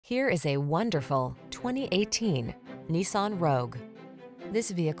Here is a wonderful 2018 Nissan Rogue. This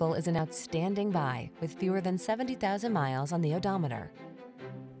vehicle is an outstanding buy with fewer than 70,000 miles on the odometer.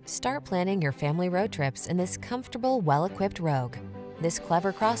 Start planning your family road trips in this comfortable, well-equipped Rogue. This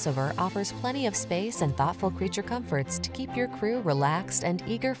clever crossover offers plenty of space and thoughtful creature comforts to keep your crew relaxed and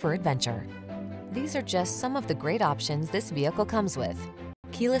eager for adventure. These are just some of the great options this vehicle comes with: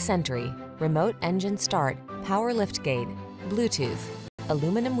 keyless entry, remote engine start, power liftgate, Bluetooth,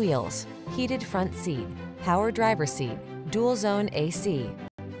 aluminum wheels, heated front seat, power driver seat, dual zone AC,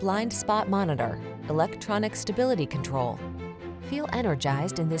 blind spot monitor, electronic stability control. Feel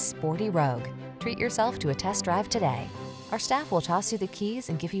energized in this sporty Rogue. Treat yourself to a test drive today. Our staff will toss you the keys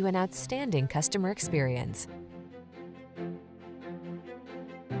and give you an outstanding customer experience.